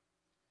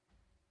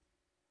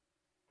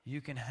 You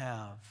can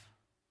have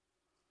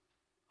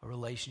a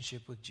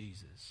relationship with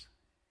Jesus.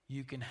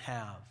 You can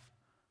have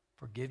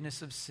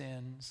forgiveness of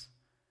sins.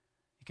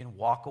 You can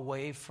walk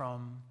away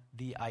from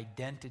the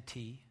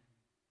identity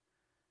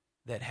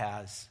that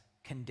has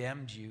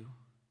condemned you?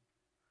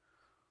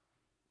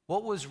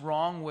 What was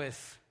wrong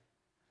with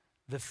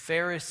the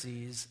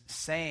Pharisees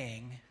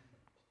saying,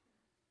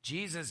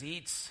 Jesus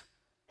eats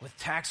with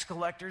tax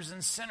collectors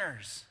and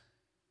sinners?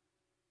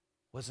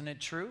 Wasn't it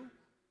true?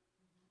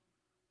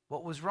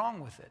 What was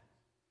wrong with it?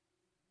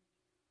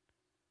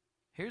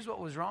 Here's what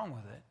was wrong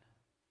with it.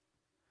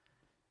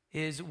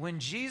 Is when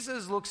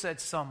Jesus looks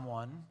at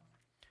someone,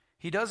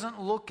 he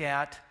doesn't look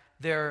at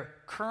their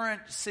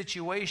current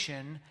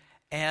situation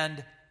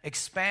and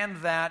expand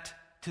that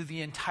to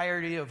the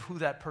entirety of who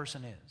that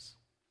person is.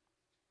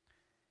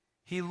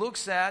 He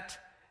looks at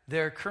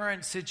their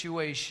current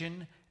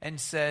situation and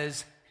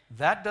says,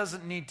 that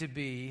doesn't need to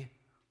be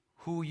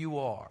who you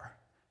are.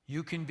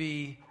 You can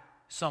be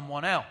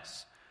someone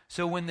else.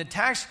 So when the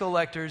tax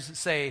collectors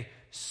say,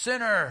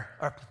 sinner,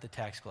 or the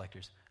tax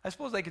collectors, I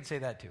suppose they could say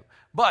that too.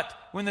 But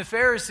when the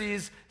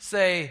Pharisees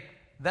say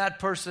that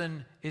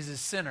person is a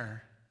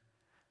sinner,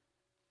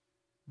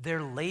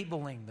 they're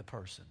labeling the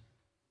person.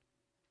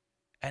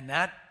 And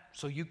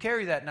so you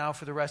carry that now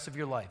for the rest of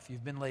your life.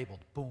 You've been labeled.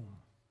 Boom.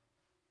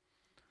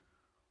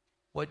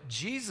 What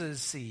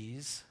Jesus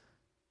sees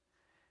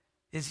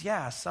is,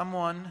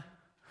 someone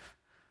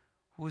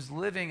who's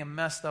living a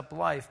messed up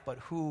life, but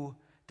who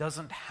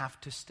doesn't have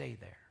to stay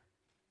there.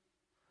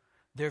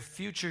 Their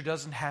future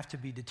doesn't have to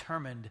be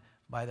determined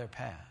by their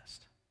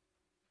past.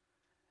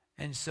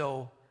 And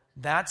so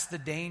that's the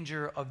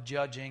danger of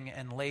judging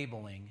and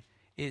labeling,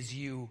 is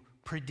you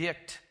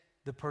predict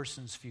the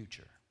person's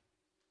future.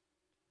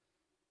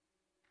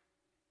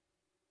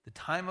 The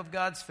time of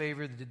God's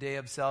favor, the day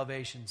of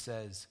salvation,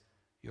 says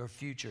your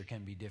future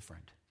can be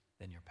different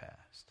than your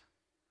past.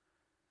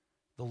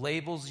 The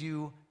labels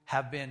you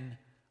have been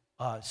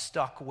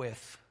stuck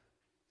with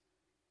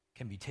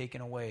can be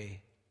taken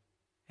away,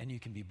 and you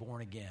can be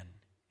born again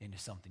into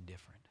something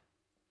different.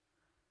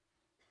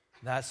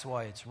 That's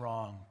why it's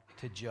wrong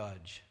to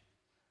judge,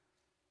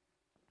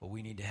 but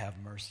we need to have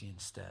mercy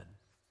instead.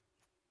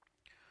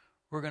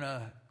 We're going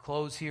to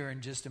close here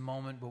in just a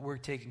moment, but we're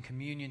taking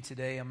communion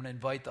today. I'm going to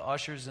invite the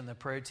ushers and the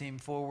prayer team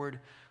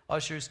forward.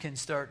 Ushers can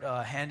start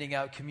handing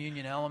out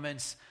communion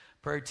elements.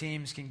 Prayer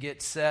teams can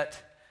get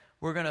set.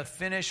 We're going to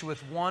finish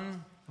with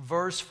one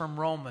verse from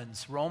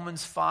Romans.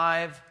 Romans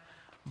 5,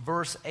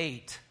 verse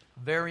 8.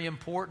 Very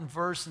important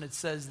verse, and it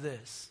says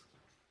this.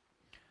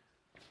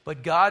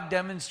 But God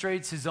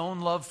demonstrates his own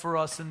love for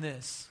us in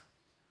this.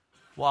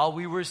 While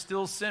we were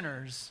still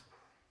sinners,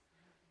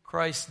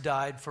 Christ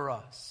died for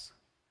us.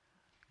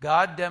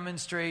 God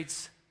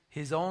demonstrates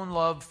his own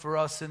love for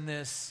us in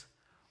this.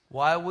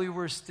 While we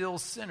were still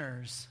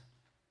sinners,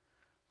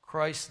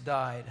 Christ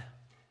died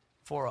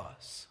for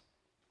us.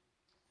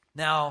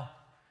 Now,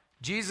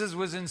 Jesus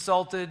was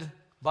insulted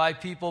by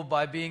people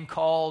by being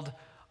called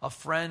a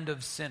friend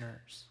of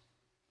sinners.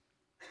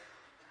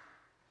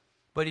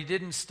 But he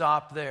didn't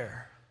stop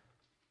there.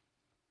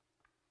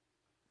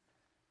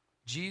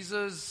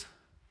 Jesus,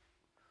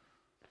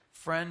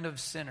 friend of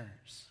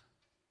sinners.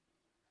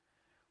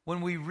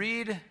 When we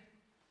read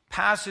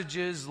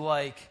passages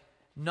like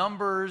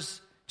Numbers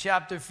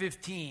chapter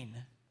 15,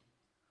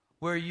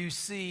 where you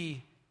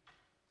see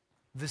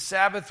the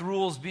Sabbath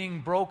rules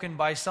being broken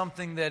by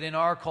something that in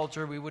our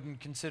culture we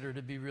wouldn't consider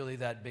to be really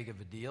that big of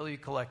a deal. You're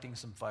collecting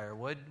some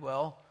firewood.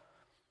 Well,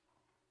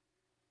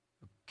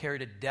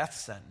 carried a death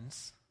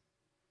sentence.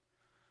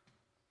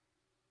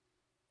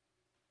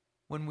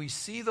 When we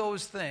see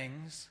those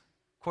things,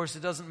 of course,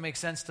 it doesn't make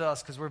sense to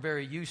us because we're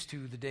very used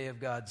to the day of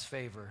God's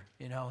favor,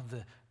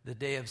 the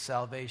day of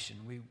salvation.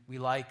 We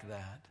like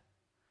that.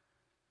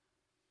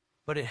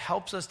 But it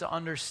helps us to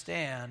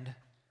understand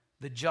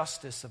the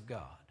justice of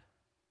God.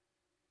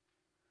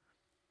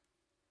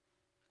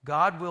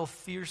 God will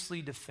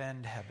fiercely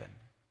defend heaven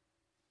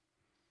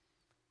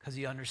because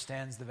he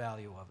understands the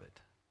value of it.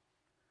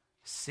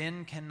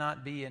 Sin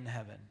cannot be in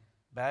heaven.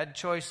 Bad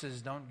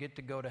choices don't get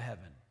to go to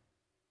heaven.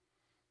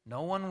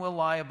 No one will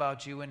lie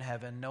about you in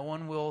heaven. No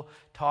one will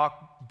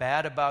talk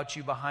bad about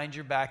you behind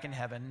your back in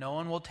heaven. No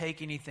one will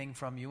take anything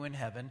from you in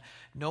heaven.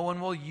 No one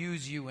will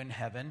use you in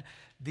heaven.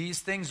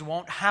 These things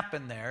won't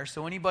happen there.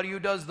 So anybody who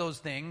does those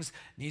things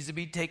needs to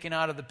be taken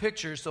out of the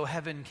picture so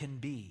heaven can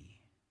be.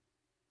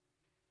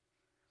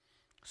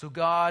 So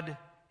God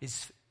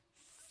is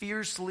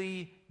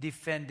fiercely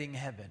defending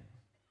heaven.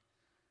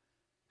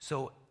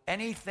 So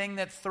anything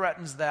that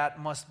threatens that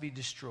must be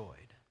destroyed.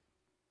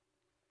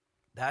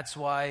 That's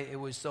why it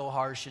was so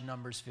harsh in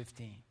Numbers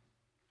 15.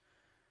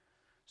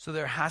 So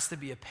there has to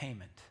be a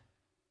payment.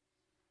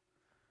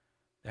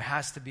 There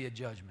has to be a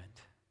judgment.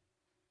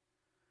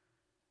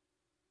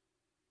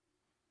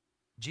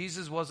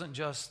 Jesus wasn't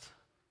just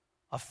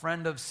a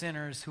friend of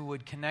sinners who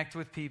would connect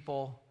with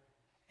people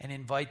and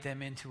invite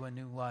them into a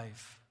new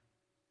life.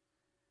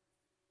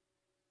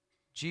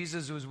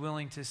 Jesus was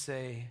willing to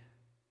say,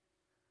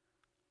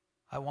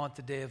 I want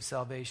the day of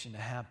salvation to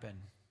happen.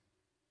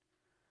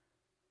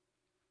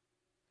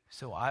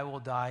 So I will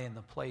die in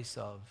the place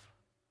of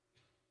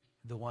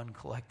the one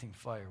collecting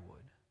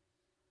firewood.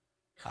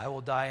 I will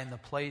die in the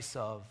place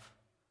of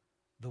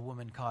the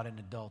woman caught in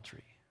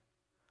adultery.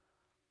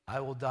 I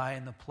will die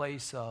in the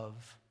place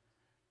of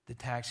the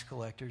tax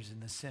collectors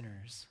and the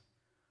sinners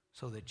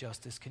so that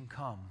justice can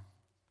come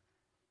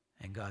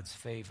and God's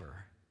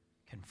favor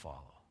can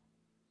follow.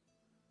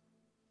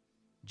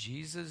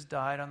 Jesus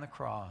died on the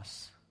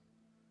cross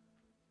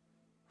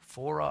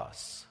for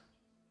us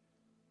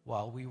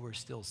while we were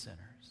still sinners.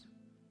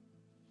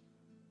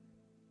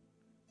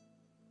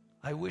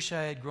 I wish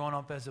I had grown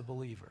up as a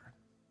believer.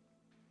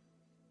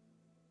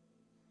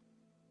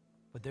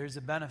 But there's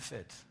a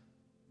benefit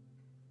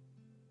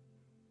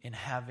in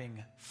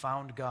having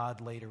found God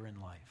later in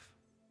life.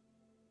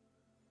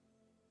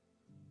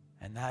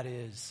 And that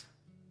is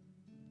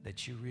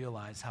that you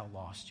realize how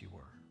lost you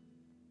were.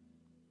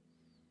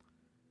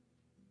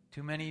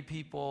 Too many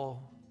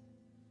people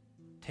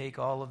take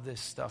all of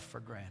this stuff for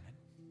granted.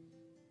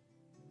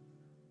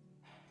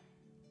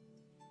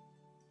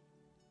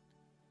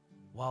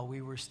 While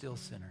we were still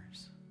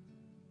sinners,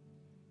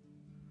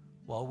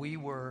 while we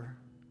were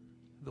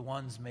the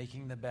ones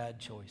making the bad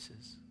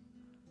choices,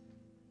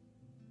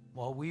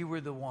 while we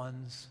were the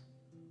ones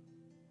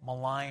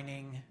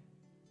maligning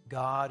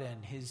God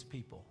and his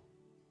people,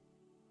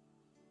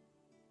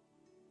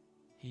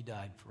 he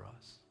died for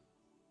us.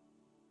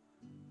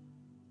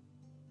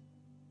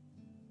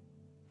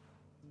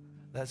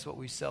 That's what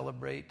we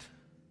celebrate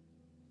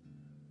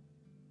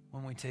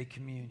when we take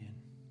communion,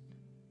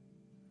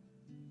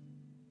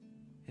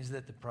 is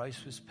that the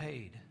price was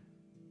paid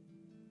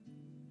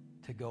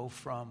to go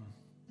from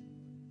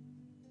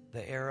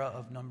the era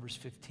of Numbers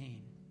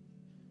 15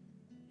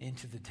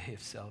 into the day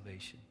of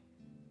salvation.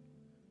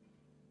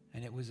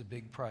 And it was a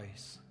big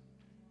price.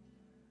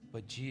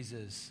 But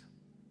Jesus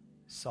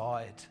saw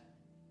it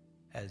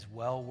as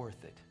well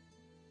worth it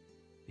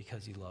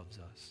because he loves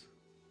us.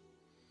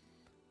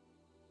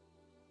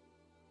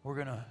 We're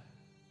going to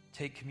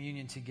take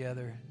communion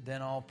together,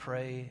 then I'll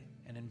pray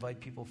and invite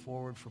people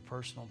forward for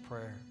personal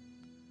prayer.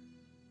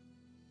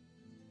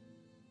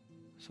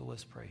 So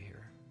let's pray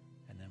here,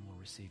 and then we'll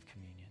receive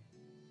communion.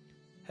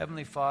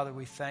 Heavenly Father,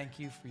 we thank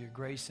you for your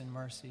grace and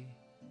mercy.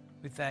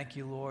 We thank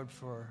you, Lord,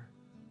 for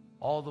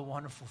all the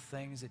wonderful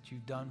things that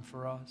you've done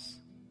for us.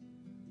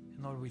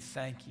 And Lord, we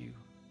thank you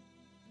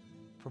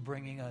for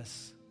bringing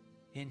us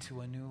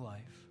into a new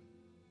life.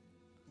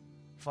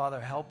 Father,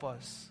 help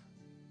us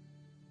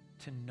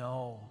to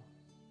know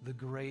the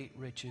great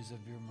riches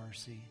of your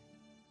mercy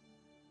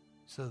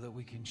so that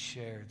we can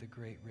share the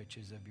great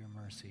riches of your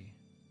mercy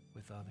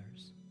with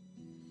others.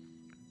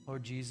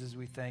 Lord Jesus,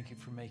 we thank you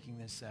for making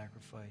this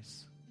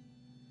sacrifice,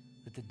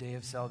 that the day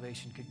of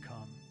salvation could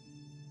come,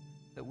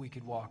 that we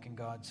could walk in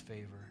God's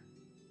favor,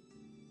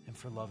 and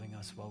for loving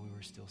us while we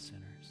were still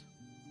sinners.